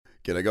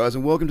G'day guys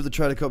and welcome to the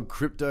Trader Cobb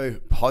Crypto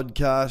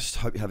Podcast.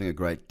 Hope you're having a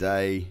great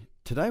day.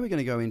 Today we're going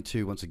to go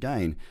into, once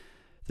again,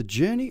 the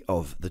journey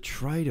of the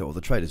trader, or the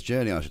trader's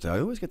journey I should say.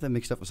 I always get that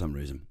mixed up for some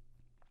reason.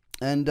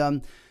 And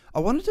I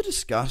wanted to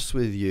discuss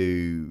with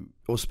you,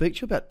 or speak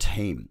to you about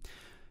team.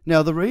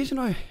 Now the reason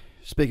I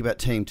speak about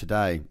team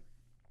today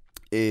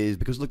is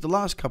because look, the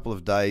last couple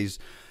of days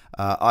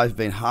I've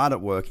been hard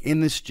at work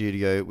in the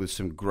studio with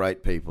some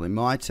great people in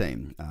my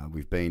team.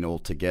 We've been all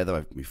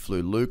together. We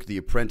flew Luke, the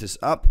apprentice,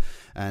 up,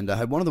 and I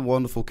had one of the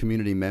wonderful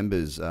community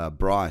members,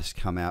 Bryce,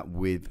 come out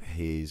with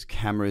his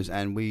cameras,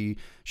 and we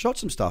shot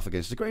some stuff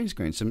against the green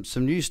screen,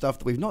 some new stuff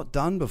that we've not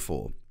done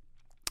before.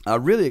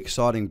 Really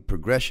exciting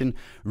progression,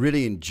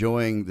 really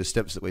enjoying the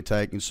steps that we're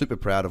taking, super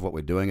proud of what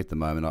we're doing at the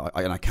moment,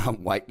 and I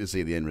can't wait to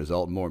see the end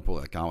result. More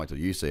importantly, I can't wait till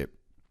you see it.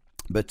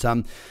 But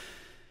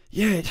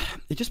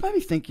it just made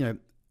me think,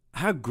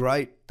 how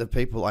great the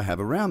people I have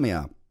around me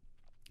are.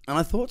 And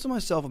I thought to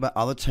myself about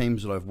other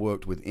teams that I've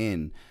worked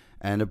within,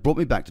 and it brought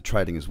me back to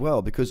trading as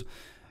well, because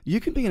you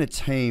can be in a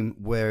team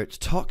where it's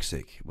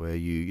toxic, where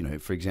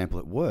for example,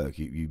 at work,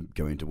 you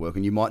go into work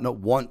and you might not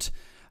want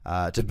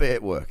to be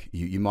at work.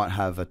 You might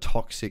have a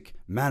toxic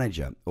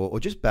manager or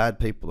just bad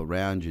people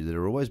around you that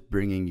are always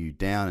bringing you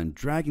down and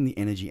dragging the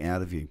energy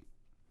out of you.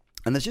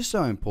 And it's just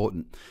so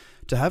important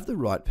to have the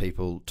right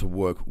people to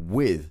work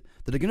with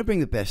that are going to bring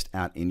the best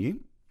out in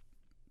you.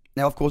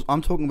 Now, of course,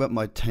 I'm talking about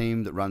my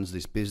team that runs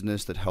this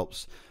business, that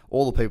helps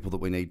all the people that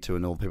we need to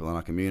and all the people in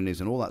our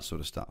communities and all that sort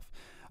of stuff.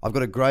 I've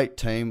got a great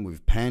team.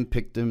 We've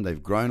handpicked them.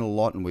 They've grown a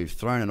lot, and we've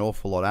thrown an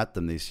awful lot at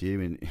them this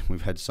year. And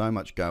we've had so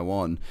much go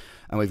on,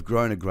 and we've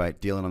grown a great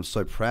deal, and I'm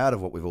so proud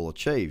of what we've all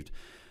achieved.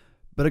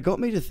 But it got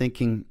me to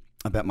thinking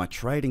about my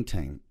trading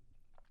team,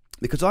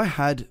 because I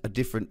had a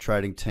different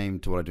trading team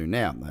to what I do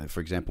now. For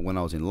example, when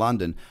I was in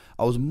London,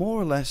 I was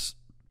more or less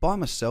by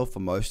myself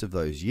for most of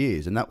those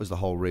years, and that was the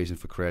whole reason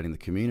for creating the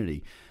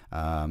community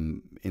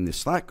in this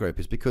Slack group,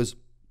 is because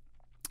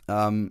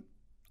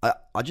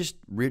I just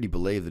really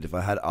believe that if I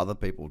had other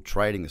people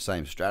trading the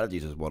same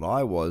strategies as what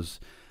I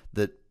was,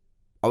 that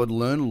I would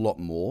learn a lot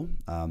more,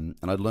 and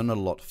I'd learn it a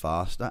lot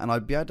faster, and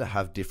I'd be able to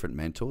have different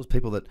mentors,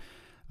 people that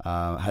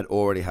had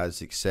already had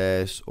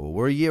success or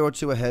were a year or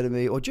two ahead of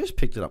me or just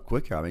picked it up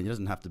quicker. I mean, it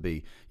doesn't have to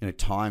be,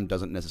 time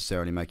doesn't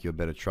necessarily make you a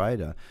better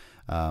trader.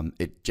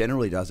 It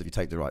generally does if you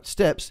take the right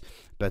steps,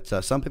 but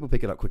some people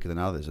pick it up quicker than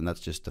others, and that's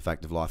just the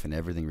fact of life and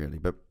everything, really.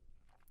 But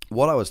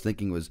what I was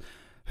thinking was,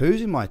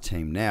 who's in my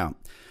team now?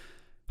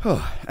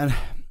 And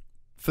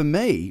for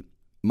me,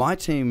 my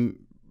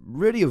team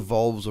really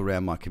evolves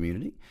around my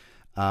community.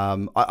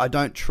 I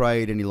don't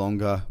trade any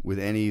longer with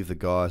any of the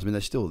guys. I mean,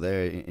 they're still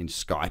there in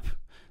Skype,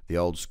 the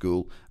old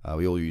school.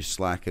 We all use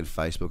Slack and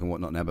Facebook and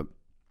whatnot now,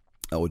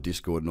 or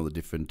Discord and all the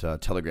different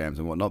telegrams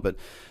and whatnot. But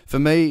for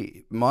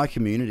me, my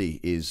community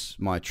is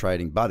my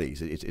trading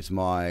buddies. It's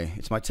my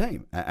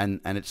team,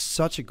 and it's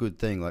such a good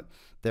thing. Like,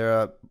 there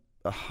are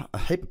a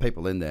heap of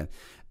people in there,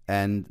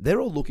 and they're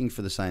all looking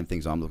for the same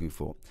things I'm looking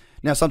for.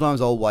 Now, sometimes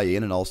I'll weigh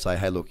in and I'll say,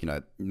 hey, look,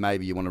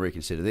 maybe you want to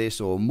reconsider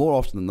this. Or more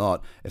often than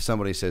not, if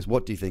somebody says,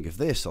 what do you think of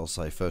this? I'll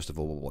say, first of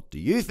all, well, what do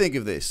you think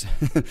of this?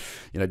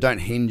 Don't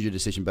hinge your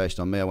decision based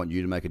on me. I want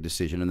you to make a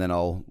decision, and then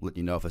I'll let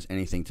you know if there's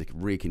anything to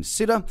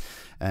reconsider.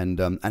 And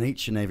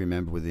each and every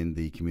member within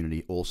the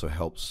community also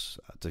helps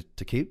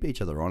to keep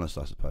each other honest,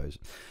 I suppose.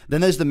 Then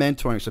there's the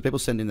mentoring. So people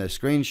send in their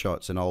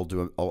screenshots, and I'll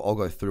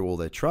go through all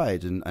their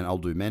trades, and I'll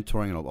do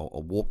mentoring, and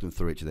I'll walk them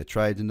through each of their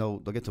trades, and they'll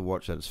get to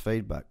watch that as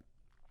feedback,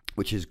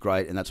 which is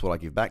great, and that's what I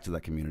give back to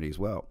that community as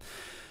well.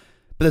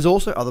 But there's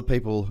also other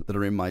people that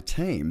are in my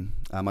team,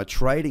 my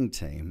trading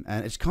team,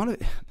 and it's kind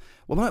of,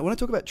 when I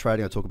talk about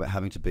trading, I talk about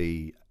having to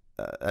be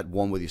at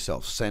one with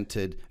yourself,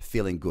 centered,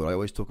 feeling good. I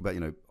always talk about,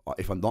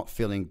 if I'm not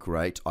feeling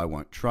great, I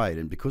won't trade.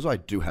 And because I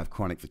do have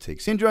chronic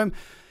fatigue syndrome,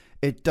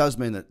 it does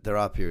mean that there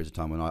are periods of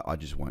time when I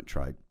just won't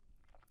trade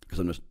because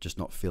I'm just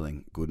not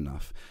feeling good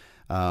enough.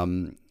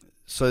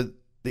 So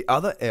the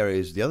other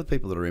areas, the other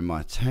people that are in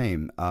my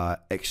team are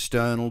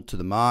external to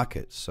the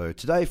market. So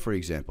today, for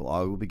example,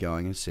 I will be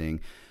going and seeing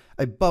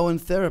a Bowen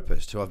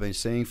therapist who I've been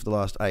seeing for the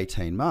last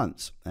 18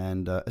 months.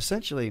 And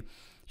essentially,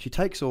 she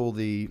takes all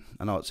the,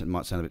 I know it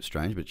might sound a bit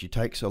strange, but she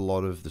takes a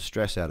lot of the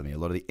stress out of me, a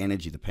lot of the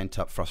energy, the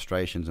pent-up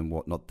frustrations and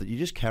whatnot that you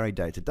just carry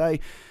day to day,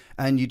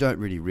 and you don't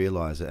really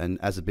realize it. And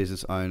as a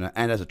business owner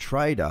and as a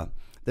trader,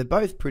 they're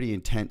both pretty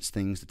intense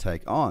things to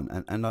take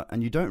on.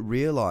 And you don't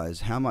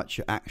realize how much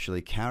you're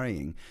actually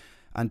carrying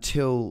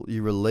until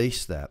you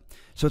release that.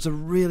 So it's a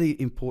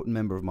really important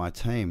member of my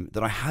team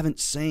that I haven't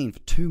seen for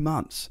 2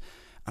 months.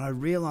 And I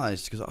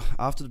realized, because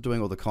after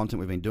doing all the content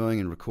we've been doing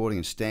and recording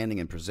and standing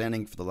and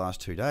presenting for the last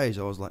 2 days,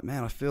 I was like,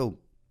 man, I feel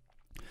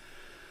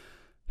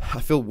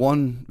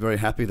one, very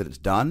happy that it's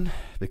done,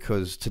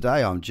 because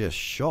today I'm just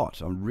shot.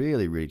 I'm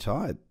really, really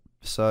tired.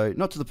 So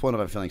not to the point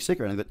of I'm feeling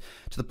sick or anything,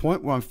 but to the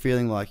point where I'm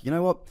feeling like, you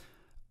know what?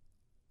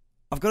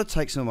 I've got to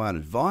take some of my own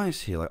advice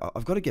here. Like,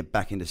 I've got to get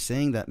back into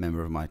seeing that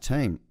member of my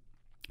team.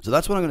 So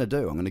that's what I'm going to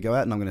do. I'm going to go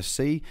out and I'm going to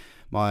see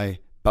my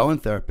Bowen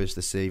therapist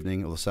this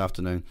evening or this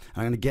afternoon, and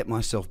I'm going to get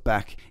myself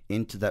back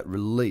into that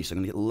release. I'm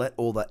going to let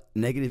all that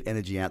negative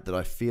energy out that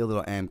I feel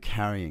that I am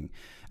carrying.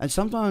 And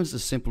sometimes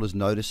as simple as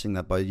noticing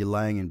that by you're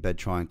laying in bed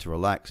trying to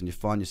relax and you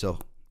find yourself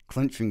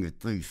clenching your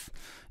teeth,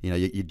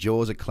 your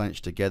jaws are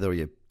clenched together, or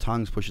your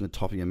tongue's pushing the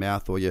top of your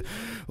mouth, or you're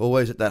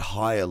always at that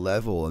higher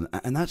level.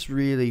 And that's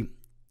really,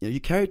 you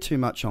carry too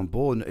much on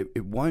board and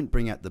it won't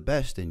bring out the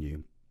best in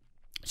you.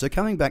 So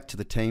coming back to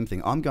the team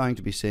thing, I'm going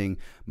to be seeing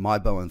my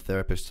Bowen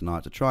therapist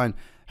tonight to try and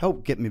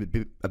help get me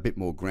a bit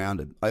more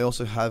grounded. I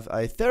also have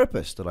a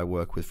therapist that I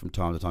work with from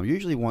time to time,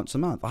 usually once a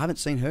month. I haven't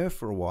seen her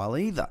for a while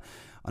either.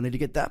 I need to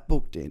get that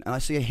booked in. And I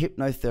see a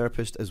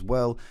hypnotherapist as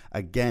well,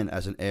 again,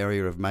 as an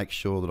area of make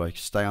sure that I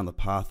stay on the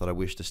path that I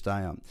wish to stay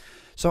on.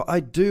 So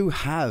I do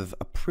have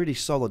a pretty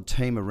solid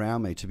team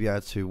around me to be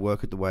able to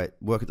work at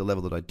the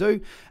level that I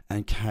do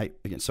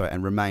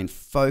and remain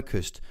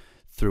focused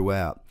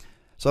throughout.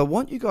 So I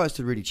want you guys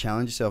to really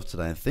challenge yourself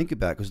today and think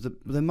about, because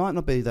there might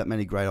not be that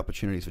many great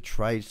opportunities for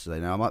trades today.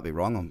 Now, I might be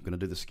wrong. I'm going to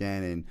do the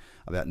scan in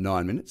about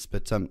 9 minutes.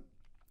 But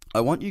I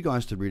want you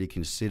guys to really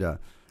consider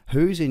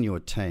who's in your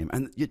team.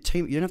 And your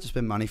team, you don't have to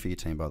spend money for your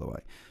team, by the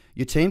way.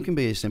 Your team can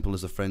be as simple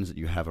as the friends that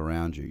you have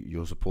around you,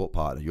 your support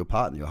partner, your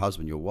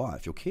husband, your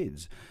wife, your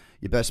kids,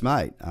 your best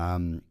mate.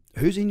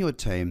 Who's in your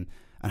team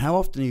and how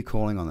often are you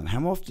calling on them?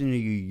 How often are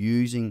you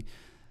using...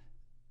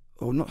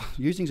 or not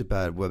using is a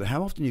bad word, but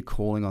how often are you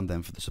calling on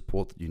them for the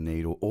support that you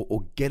need,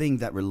 or getting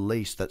that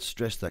release, that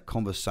stress, that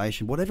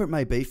conversation, whatever it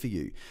may be for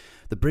you,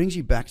 that brings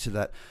you back to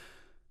that,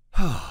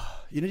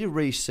 you need to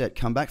reset,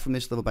 come back from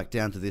this level back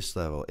down to this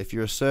level. If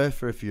you're a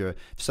surfer, if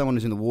someone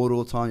who's in the water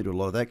all the time, you do a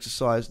lot of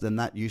exercise, then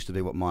that used to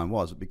be what mine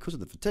was. But because of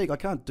the fatigue, I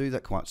can't do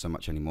that quite so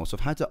much anymore. So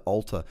I've had to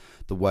alter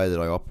the way that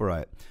I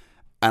operate.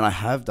 And I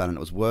have done, and it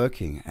was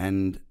working,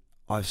 and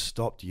I've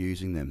stopped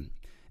using them.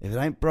 If it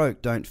ain't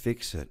broke, don't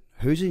fix it.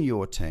 Who's in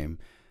your team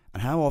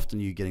and how often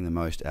are you getting the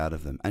most out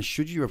of them? And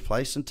should you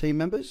replace some team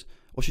members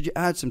or should you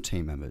add some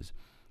team members?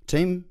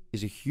 Team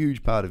is a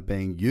huge part of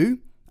being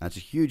you, and it's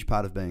a huge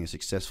part of being a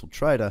successful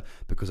trader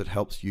because it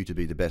helps you to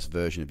be the best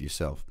version of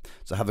yourself.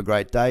 So have a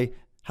great day.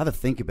 Have a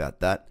think about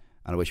that,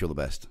 and I wish you all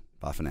the best.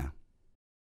 Bye for now.